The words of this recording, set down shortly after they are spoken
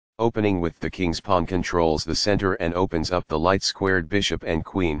Opening with the king's pawn controls the center and opens up the light-squared bishop and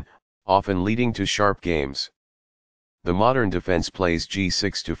queen, often leading to sharp games. The modern defense plays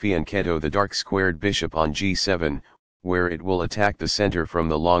g6 to fianchetto the dark-squared bishop on g7, where it will attack the center from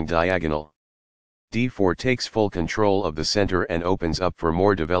the long diagonal. d4 takes full control of the center and opens up for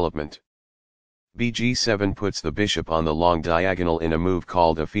more development. Bg7 puts the bishop on the long diagonal in a move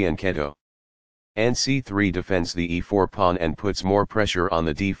called a fianchetto. And c3 defends the e4 pawn and puts more pressure on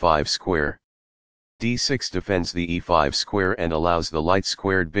the d5 square. d6 defends the e5 square and allows the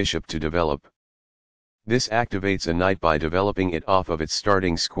light-squared bishop to develop. This activates a knight by developing it off of its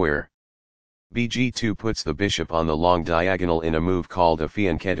starting square. Bg2 puts the bishop on the long diagonal in a move called a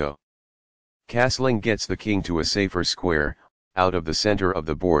fianchetto. Castling gets the king to a safer square, out of the center of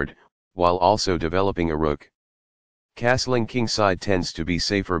the board, while also developing a rook. Castling kingside tends to be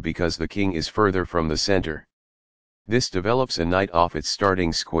safer because the king is further from the center. This develops a knight off its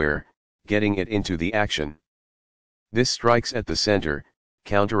starting square, getting it into the action. This strikes at the center,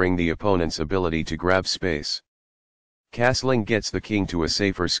 countering the opponent's ability to grab space. Castling gets the king to a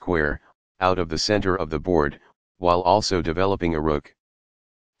safer square, out of the center of the board, while also developing a rook.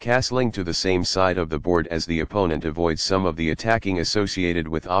 Castling to the same side of the board as the opponent avoids some of the attacking associated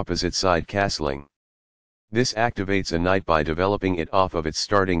with opposite side castling. This activates a knight by developing it off of its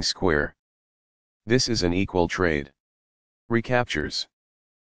starting square. This is an equal trade. Recaptures.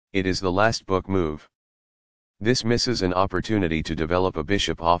 It is the last book move. This misses an opportunity to develop a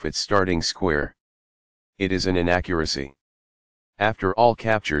bishop off its starting square. It is an inaccuracy. After all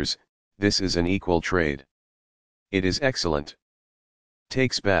captures, this is an equal trade. It is excellent.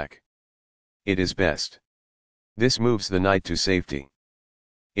 Takes back. It is best. This moves the knight to safety.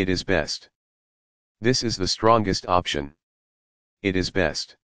 It is best. This is the strongest option. It is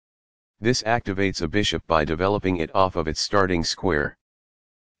best. This activates a bishop by developing it off of its starting square.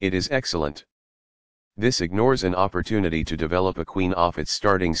 It is excellent. This ignores an opportunity to develop a queen off its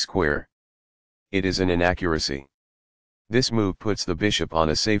starting square. It is an inaccuracy. This move puts the bishop on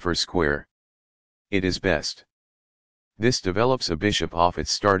a safer square. It is best. This develops a bishop off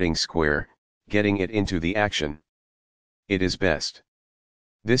its starting square, getting it into the action. It is best.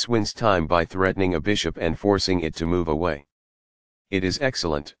 This wins time by threatening a bishop and forcing it to move away. It is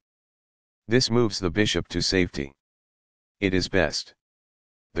excellent. This moves the bishop to safety. It is best.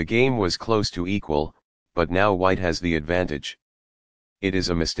 The game was close to equal, but now white has the advantage. It is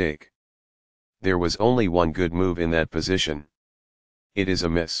a mistake. There was only one good move in that position. It is a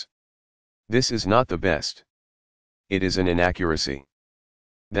miss. This is not the best. It is an inaccuracy.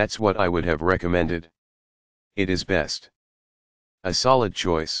 That's what I would have recommended. It is best. A solid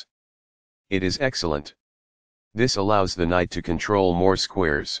choice. It is excellent. This allows the knight to control more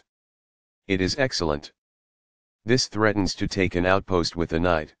squares. It is excellent. This threatens to take an outpost with the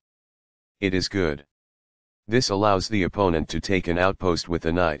knight. It is good. This allows the opponent to take an outpost with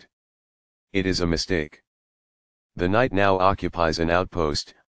the knight. It is a mistake. The knight now occupies an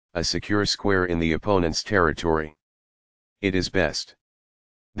outpost, a secure square in the opponent's territory. It is best.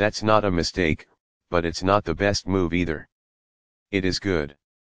 That's not a mistake, but it's not the best move either. It is good.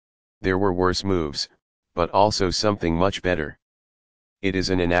 There were worse moves, but also something much better. It is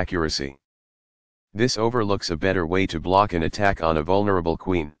an inaccuracy. This overlooks a better way to block an attack on a vulnerable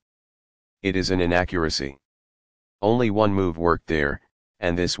queen. It is an inaccuracy. Only one move worked there,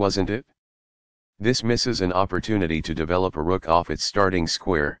 and this wasn't it? This misses an opportunity to develop a rook off its starting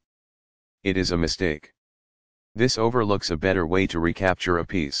square. It is a mistake. This overlooks a better way to recapture a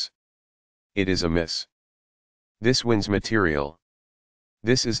piece. It is a miss. This wins material.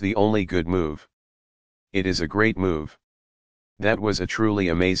 This is the only good move. It is a great move. That was a truly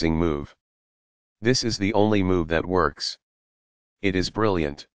amazing move. This is the only move that works. It is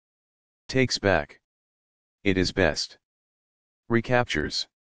brilliant. Takes back. It is best. Recaptures.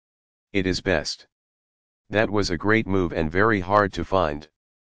 It is best. That was a great move and very hard to find.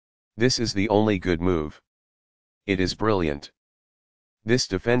 This is the only good move. It is brilliant. This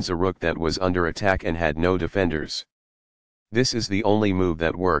defends a rook that was under attack and had no defenders. This is the only move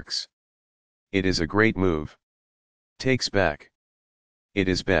that works. It is a great move. Takes back. It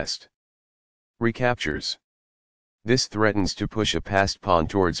is best. Recaptures. This threatens to push a passed pawn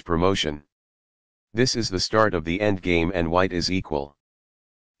towards promotion. This is the start of the endgame and white is equal.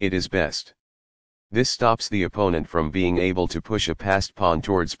 It is best. This stops the opponent from being able to push a passed pawn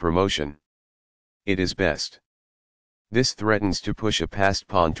towards promotion. It is best. This threatens to push a passed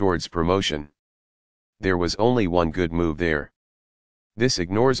pawn towards promotion. There was only one good move there. This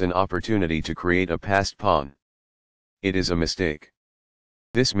ignores an opportunity to create a passed pawn. It is a mistake.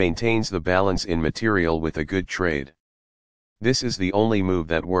 This maintains the balance in material with a good trade. This is the only move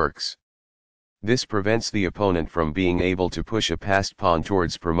that works. This prevents the opponent from being able to push a passed pawn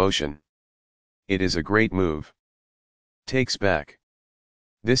towards promotion. It is a great move. Takes back.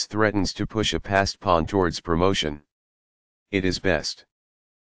 This threatens to push a passed pawn towards promotion. It is best.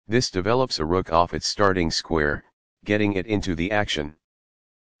 This develops a rook off its starting square, getting it into the action.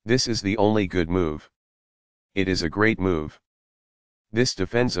 This is the only good move. It is a great move. This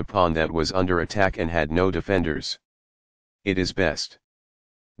defends a pawn that was under attack and had no defenders. It is best.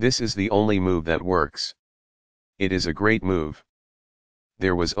 This is the only move that works. It is a great move.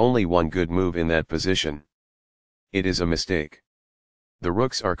 There was only one good move in that position. It is a mistake. The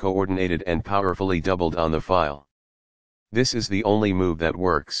rooks are coordinated and powerfully doubled on the file. This is the only move that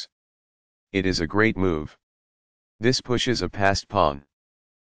works. It is a great move. This pushes a passed pawn.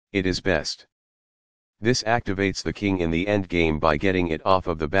 It is best. This activates the king in the endgame by getting it off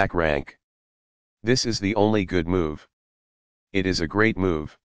of the back rank. This is the only good move. It is a great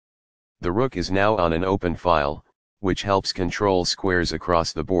move. The rook is now on an open file, which helps control squares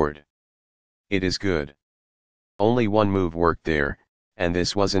across the board. It is good. Only one move worked there, and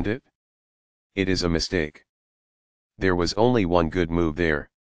this wasn't it? It is a mistake. There was only one good move there.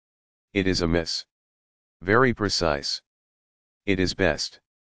 It is a miss. Very precise. It is best.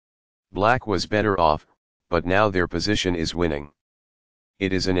 Black was better off, but now their position is winning.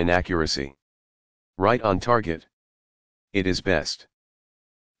 It is an inaccuracy. Right on target. It is best.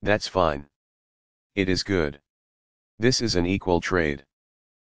 That's fine. It is good. This is an equal trade.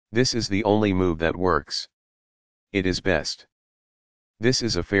 This is the only move that works. It is best. This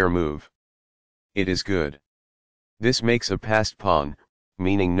is a fair move. It is good. This makes a passed pawn,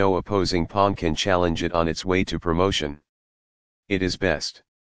 meaning no opposing pawn can challenge it on its way to promotion. It is best.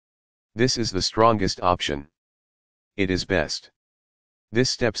 This is the strongest option. It is best. This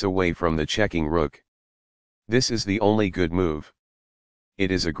steps away from the checking rook. This is the only good move.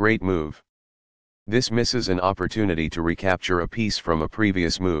 It is a great move. This misses an opportunity to recapture a piece from a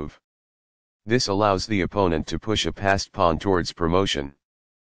previous move. This allows the opponent to push a passed pawn towards promotion.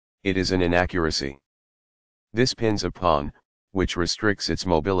 It is an inaccuracy. This pins a pawn, which restricts its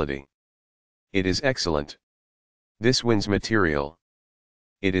mobility. It is excellent. This wins material.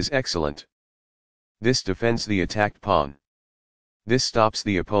 It is excellent. This defends the attacked pawn. This stops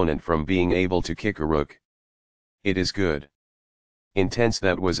the opponent from being able to kick a rook. It is good. Intense.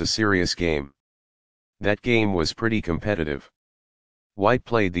 That was a serious game. That game was pretty competitive. White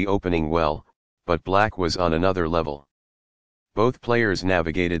played the opening well, but Black was on another level. Both players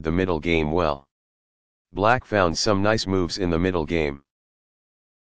navigated the middle game well. Black found some nice moves in the middle game.